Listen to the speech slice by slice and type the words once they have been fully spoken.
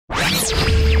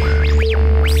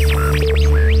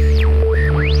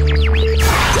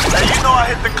I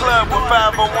hit the club with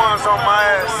 501s on my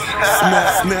ass.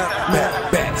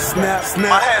 Snap.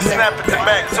 My hat snap at the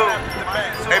back too.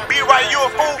 Hey, B right, you a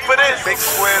fool for this. Big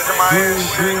squares in my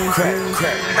ass.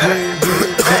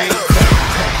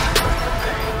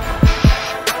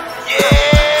 Yeah.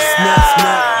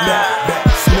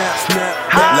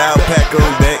 Loud pack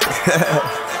on deck.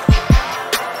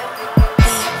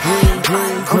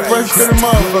 I'm fresh to the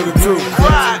motherfucker too.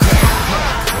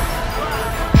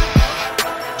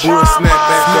 Boy,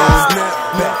 SnapBacks on.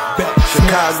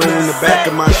 Chicago in the back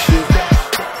of my shit.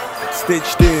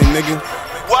 Stitched in, nigga.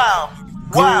 Wow.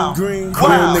 Green,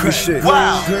 nigga shit.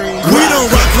 Wow. We don't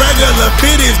rock regular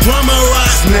fitties, drama rock.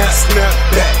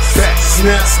 SnapBacks.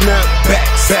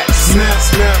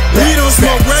 We don't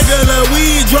smoke regular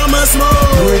weed, drama smoke.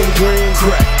 Green,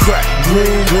 crack.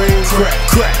 Green, crack.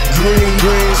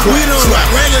 We don't rock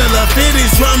regular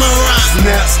fitties, drama rock.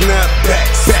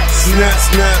 SnapBacks.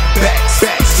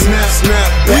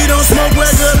 We don't smoke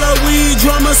regular weed,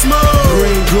 drama smoke.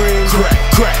 Green, crack.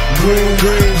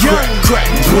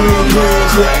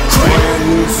 Brand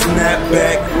new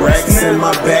snapback, racks in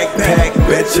my backpack.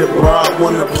 Bet your bra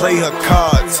wanna play her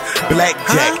cards.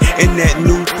 Blackjack, and that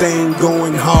new thing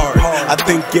going hard. I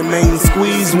think your main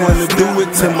squeeze wanna do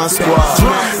it to my squad.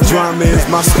 Drama is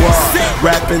my squad.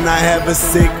 Rapping, I have a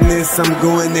sickness, I'm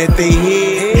going at they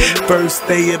head. First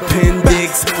day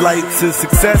appendix, flight to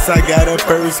success. I got a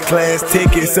first class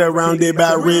ticket, surrounded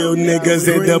by real niggas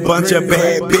and a bunch of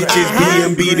bad bitches.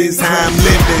 B.M.B, this how I'm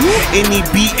living. Any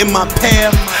beat in my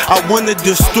path, I wanna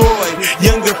destroy.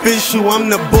 Young official, I'm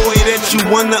the boy that you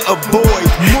wanna avoid.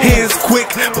 Hands quick,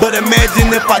 but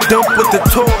imagine if I dump with the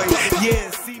toy.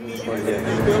 Yeah, see me.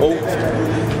 Oh.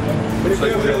 Looks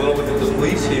like we're a little bit of the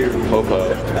police here.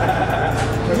 Okay.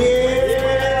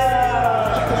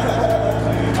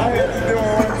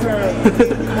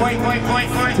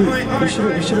 You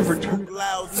should have returned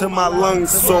loud till my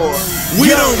lungs sore. We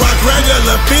don't rock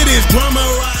regular fitties, drama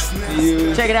rock.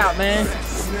 Check it out, man.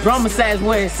 Drama Sacks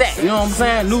where it's at, you know what I'm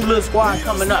saying? New little squad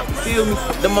coming up, you feel me?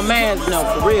 Them my mans, you know,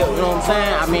 for real, you know what I'm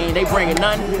saying? I mean, they bringing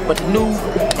nothing but the new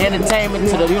entertainment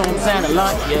to the, you know what I'm saying, the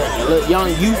lunch, yeah, the little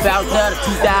young youth out there, the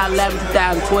 2011,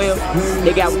 2012,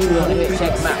 they got what we on here,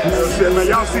 check them out. Shit, man,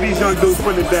 y'all see these young dudes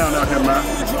putting it down out here, man.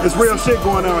 There's real shit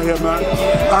going on here, man.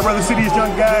 I'd rather see these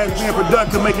young guys being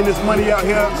productive, making this money out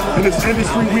here in this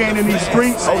industry. We ain't in these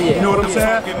streets, you know what I'm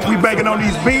saying? We banking on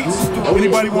these beats.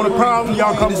 Anybody want a problem,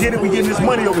 y'all come get it. We getting this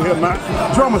money over here, man.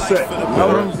 Drama set.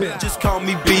 Just call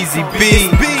me BZB.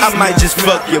 I might just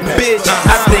fuck your bitch.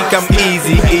 I think I'm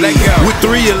easy. With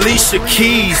 3 Alicia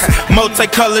keys,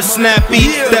 multicolored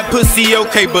snappy. That pussy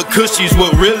okay, but cushy's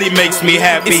what really makes me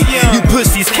happy. You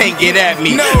pussies can't get at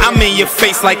me. I'm in your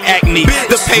face like acne.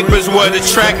 The papers what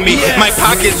attract me. My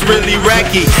pocket's really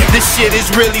racky. This shit is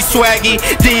really swaggy.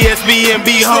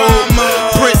 B.M.B home.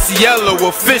 Prince Yellow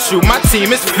official. My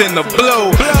team is finna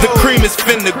blow. The cream is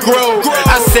finna grow.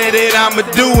 I said it, I'ma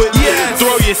do it.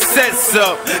 Throw your sets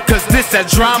up, cause this that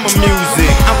drama music.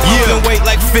 I'm pulling weight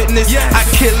like fitness. I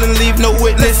kill and leave no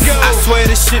witness. I swear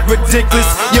this shit ridiculous.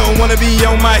 You don't wanna be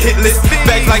on my hit list.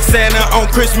 Back like Santa on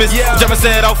Christmas. Jump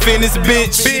set off in this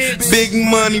bitch. Big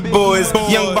money boys.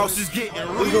 Young bosses getting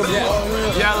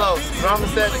Yellow, Drama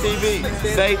Set TV,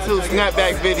 S.2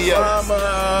 SnapBacks video. Y'all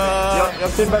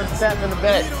sit back and tap in the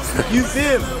back. You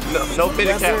feel me? No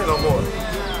fitted caps no more.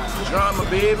 Drama,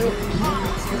 baby.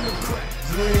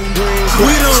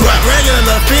 We don't rock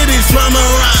regular fitties, drama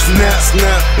rock.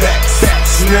 Snap.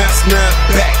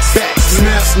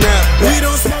 We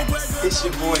don't smoke regular. It's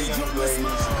your boy Young Blaze.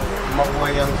 My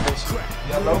boy Young Official.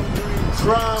 Yellow.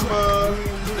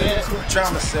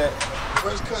 Drama Set.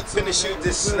 Finna shoot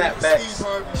this SnapBacks.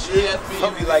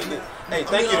 Hope you like it. Hey,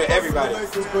 thank you to everybody.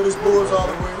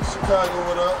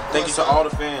 Thank you to all the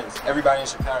fans. Everybody in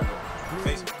Chicago.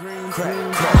 Facebook.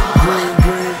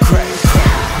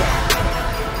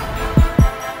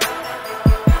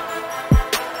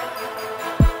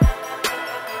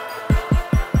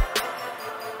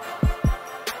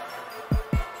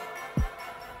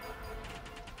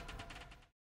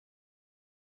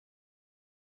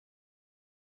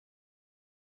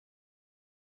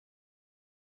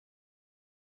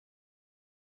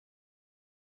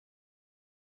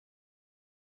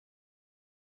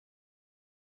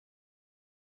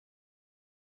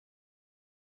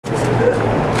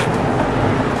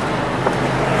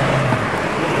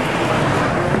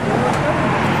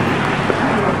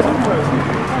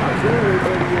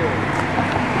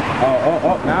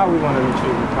 Now we want to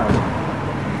retrieve the car.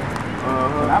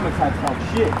 I'm gonna try to talk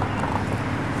shit.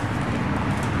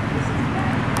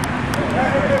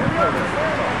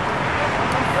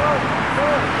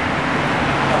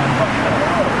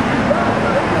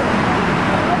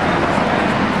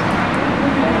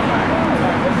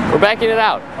 backing it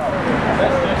out.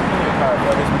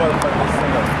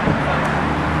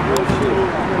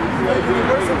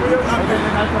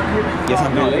 Yes,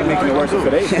 I'm good. They making it worse for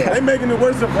themselves. They making it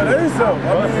worse for themselves.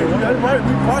 I mean, that's right.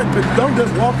 We fight, but don't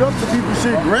just walk up to people,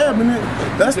 shit, grabbing it.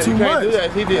 That's too much. Do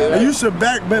that. He did. And you should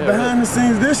back behind the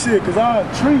scenes this shit, cause I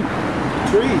treat.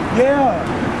 Yeah.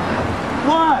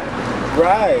 Why?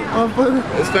 Right.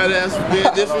 It's fat ass being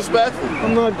disrespectful.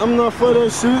 I'm not for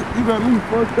that shit. You got me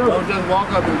fucked up. Don't just walk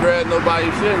up and grab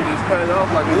nobody's shit and just cut it off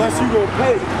like unless you gonna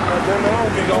pay. Then I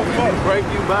don't give a fuck. Break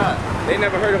you by. They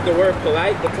never heard of the word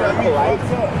polite, the term polite?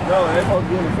 No, they supposed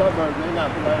to be in the suburbs. They're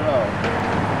not polite at all.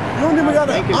 You don't even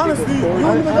gotta, honestly, you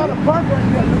don't even gotta park right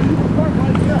there. You can park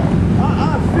right there.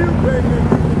 I feel bad that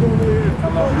people over here. The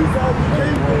police officer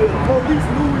came here. The police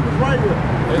knew we was right here.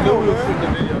 They knew we was shooting the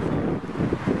video.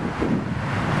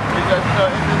 It's just,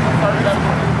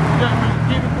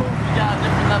 keep it cool. We got a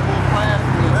different level of class.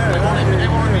 They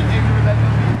won't be ignorant that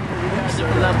we got a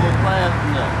different level of class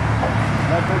from them.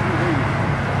 That's what you need.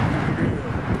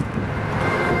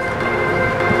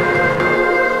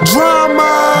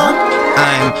 Drama.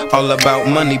 I'm all about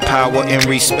money, power, and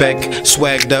respect.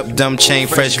 Swagged up, dumb chain,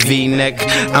 fresh V-neck.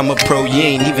 I'm a pro, you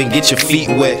ain't even get your feet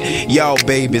wet. Y'all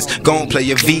babies, gon' play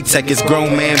your V-Tech. It's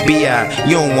grown man B.I.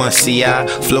 You don't want C.I.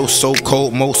 Flow so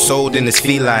cold, most sold in this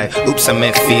feline. Oops, I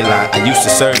meant feli. I used to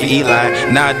serve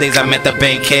Eli. Nowadays I'm at the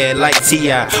bankhead like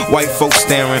T.I. White folks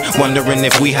staring, wondering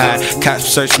if we high. Cops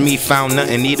searched me, found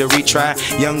nothing, need a retry.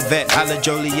 Young vet, holla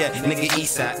Joliet, nigga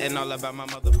Eastside, and all about my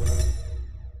mother.